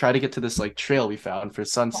to try to get to this like trail we found for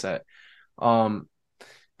sunset. Um,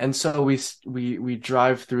 and so we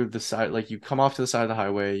drive through the side, like you come off to the side of the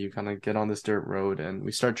highway, you kind of get on this dirt road, and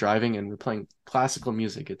we start driving, and we're playing classical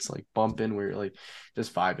music. It's like bumping, we're like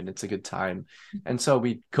just vibing. It's a good time. And so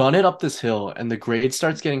we gun it up this hill, and the grade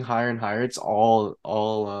starts getting higher and higher. It's all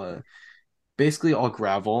basically all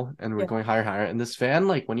gravel, and we're Yeah. going higher and higher. And this van,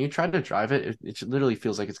 like when you try to drive it, it literally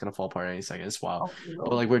feels like it's gonna fall apart any second. It's wild. Oh, But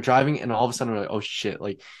no. like we're driving, and all of a sudden we're like, oh shit,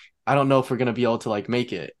 like I don't know if we're gonna be able to like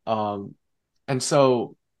make it. And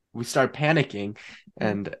so we start panicking,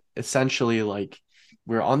 and essentially like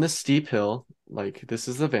we're on this steep hill, like this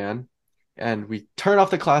is the van, and we turn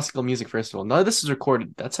off the classical music first of all. None of this is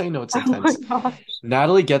recorded. That's how you know it's Oh my intense. gosh.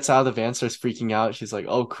 Natalie gets out of the van, starts freaking out. She's like,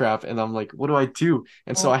 "Oh crap!" And I'm like, "What do I do?"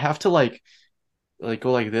 And so I Oh, have to like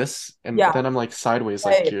go like this, and yeah, then I'm like sideways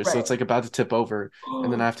like right, here, so right. it's like about to tip over,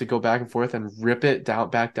 and then I have to go back and forth and rip it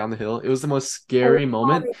down back down the hill. It was the most Oh scary my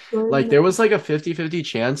moment. Like there goodness. was like a 50-50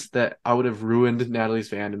 chance that I would have ruined Natalie's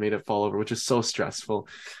van and made it fall over, which is so stressful.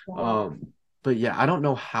 Wow. um but yeah, I don't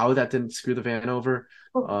know how that didn't screw the van over.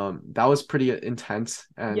 That was pretty intense.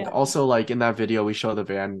 And Yeah. also like in that video we show the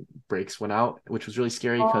van brakes went out, which was really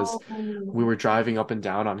scary because we Oh. were driving up and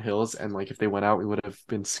down on hills, and like if they went out we would have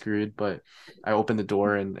been screwed. But I opened the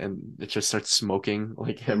door and it just starts smoking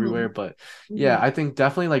like everywhere. Mhm. But yeah, Mhm. I think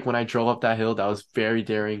definitely like when I drove up that hill, that was very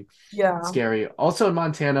daring, Yeah. scary. Also in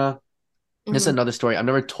Montana, this is Mhm. another story. I've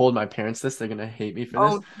never told my parents this. They're gonna hate me for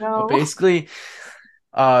this. Oh But no. basically,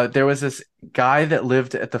 there was this guy that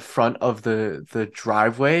lived at the front of the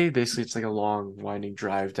driveway. Basically, it's like a long winding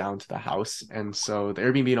drive down to the house. And so the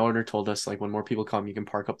Airbnb owner told us like when more people come, you can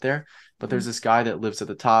park up there. But there's this guy that lives at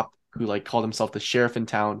the top who like called himself the sheriff in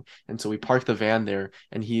town. And so we parked the van there,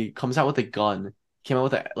 and he comes out with a gun, came out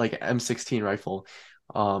with a like M16 rifle,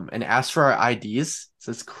 and asked for our IDs.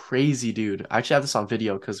 So it's crazy, dude. I actually have this on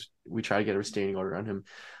video because we try to get a restraining order on him.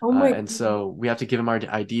 Oh my And God. so we have to give him our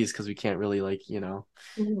IDs because we can't really like,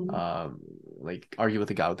 Mhm. um like argue with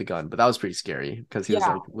the guy with the gun. But that was pretty scary because he was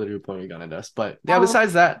Yeah. like literally pointing a gun at us. But yeah, Oh.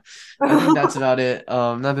 besides that, I think that's about it.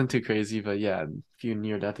 Nothing too crazy, but yeah, a few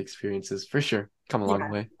near death experiences for sure. Come a long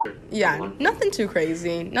Yeah. way. Yeah, nothing too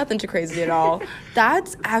crazy. Nothing too crazy at all.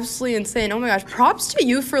 That's absolutely insane. Oh my gosh. Props to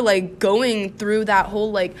you for like going through that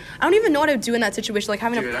whole like I don't even know what I would do in that situation, like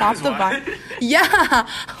having Dude, to that prop is the why. vibe. Yeah.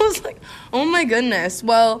 I was like, oh my goodness.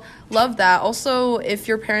 Well, love that. Also, if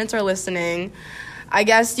your parents are listening, I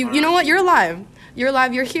guess you know what? You're alive. You're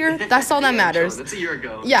alive, you're here. That's all that matters. That's a year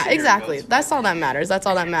ago. Yeah, exactly. That's all that matters. That's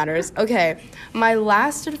all that matters. Okay, my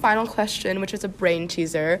last and final question, which is a brain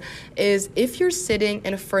teaser, is if you're sitting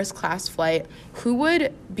in a first class flight, who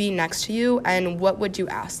would be next to you and what would you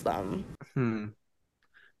ask them? Hmm.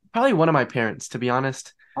 Probably one of my parents, to be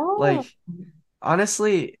honest. Oh. Like,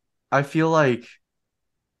 honestly, I feel like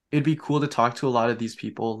it'd be cool to talk to a lot of these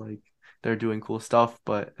people. Like, they're doing cool stuff,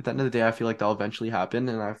 but at the end of the day, I feel like that'll eventually happen,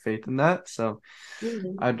 and I have faith in that. So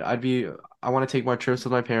Mhm. I'd be I want to take more trips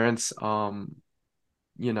with my parents.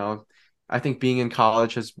 You know, I think being in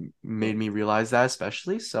college has made me realize that,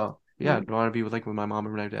 especially. So yeah, I'd want to be with like with my mom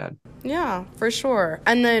and my dad. Yeah, for sure.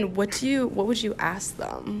 And then what would you ask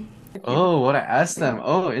them? Oh, what I asked them.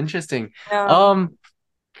 Oh, interesting. Yeah. Um,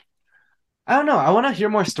 I don't know. I want to hear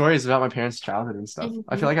more stories about my parents' childhood and stuff.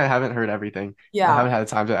 I feel Mhm. like I haven't heard everything. I Yeah. haven't had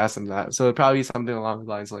time to ask them that. So it'd probably be something along the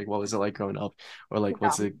lines like, what was it like growing up? Or like, Yeah.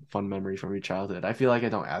 what's a fun memory from your childhood? I feel like I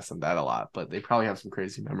don't ask them that a lot, but they probably have some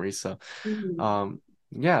crazy memories. So, Mhm. um,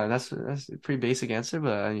 yeah, that's a pretty basic answer,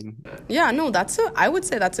 but I mean, Yeah, no, I would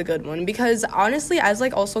say that's a good one because honestly, as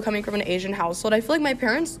like also coming from an Asian household, I feel like my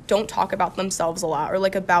parents don't talk about themselves a lot or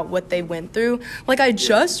like about what they went through. Like I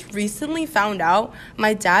just recently found out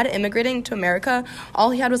my dad immigrating to America, all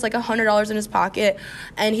he had was like $100 in his pocket,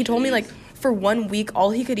 and he told me like for 1 week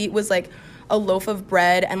all he could eat was like a loaf of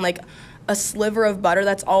bread and like a sliver of butter.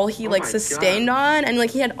 That's all he oh like my sustained God. on, and like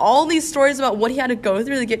he had all these stories about what he had to go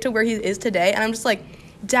through to get to where he is today, and I'm just like,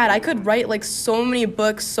 Dad, I could write like so many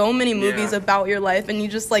books, so many movies Yeah. about your life, and you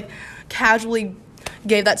just like casually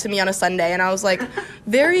gave that to me on a Sunday, and I was like,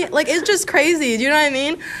 very like it's just crazy. Do you know what I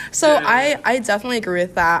mean? So Yeah. I definitely agree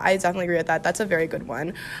with that. I definitely agree with that. That's a very good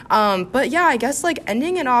one. But yeah, I guess like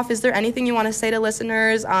ending it off. Is there anything you want to say to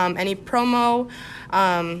listeners? Any promo,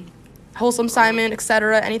 wholesome Simon,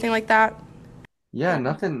 etc. Anything like that? Yeah,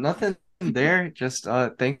 nothing there. Just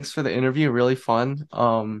thanks for the interview. Really fun.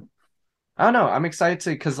 I don't know. I'm excited to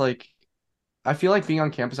because like I feel like being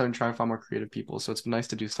on campus, I've been trying to find more creative people. So it's been nice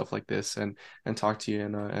to do stuff like this and talk to you,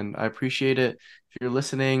 and I appreciate it. If you're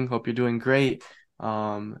listening, hope you're doing great.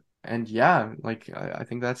 And yeah, like I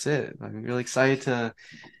think that's it. I'm really excited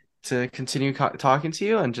to continue talking to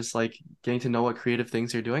you and just like getting to know what creative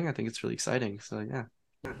things you're doing. I think it's really exciting. So yeah.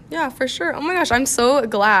 Yeah, for sure. Oh my gosh, I'm so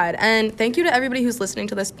glad. And thank you to everybody who's listening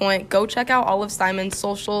to this point. Go check out all of Simon's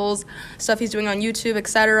socials, stuff he's doing on YouTube,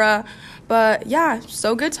 etc. But yeah,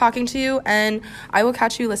 so good talking to you, and I will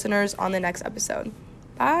catch you listeners on the next episode.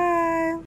 Bye.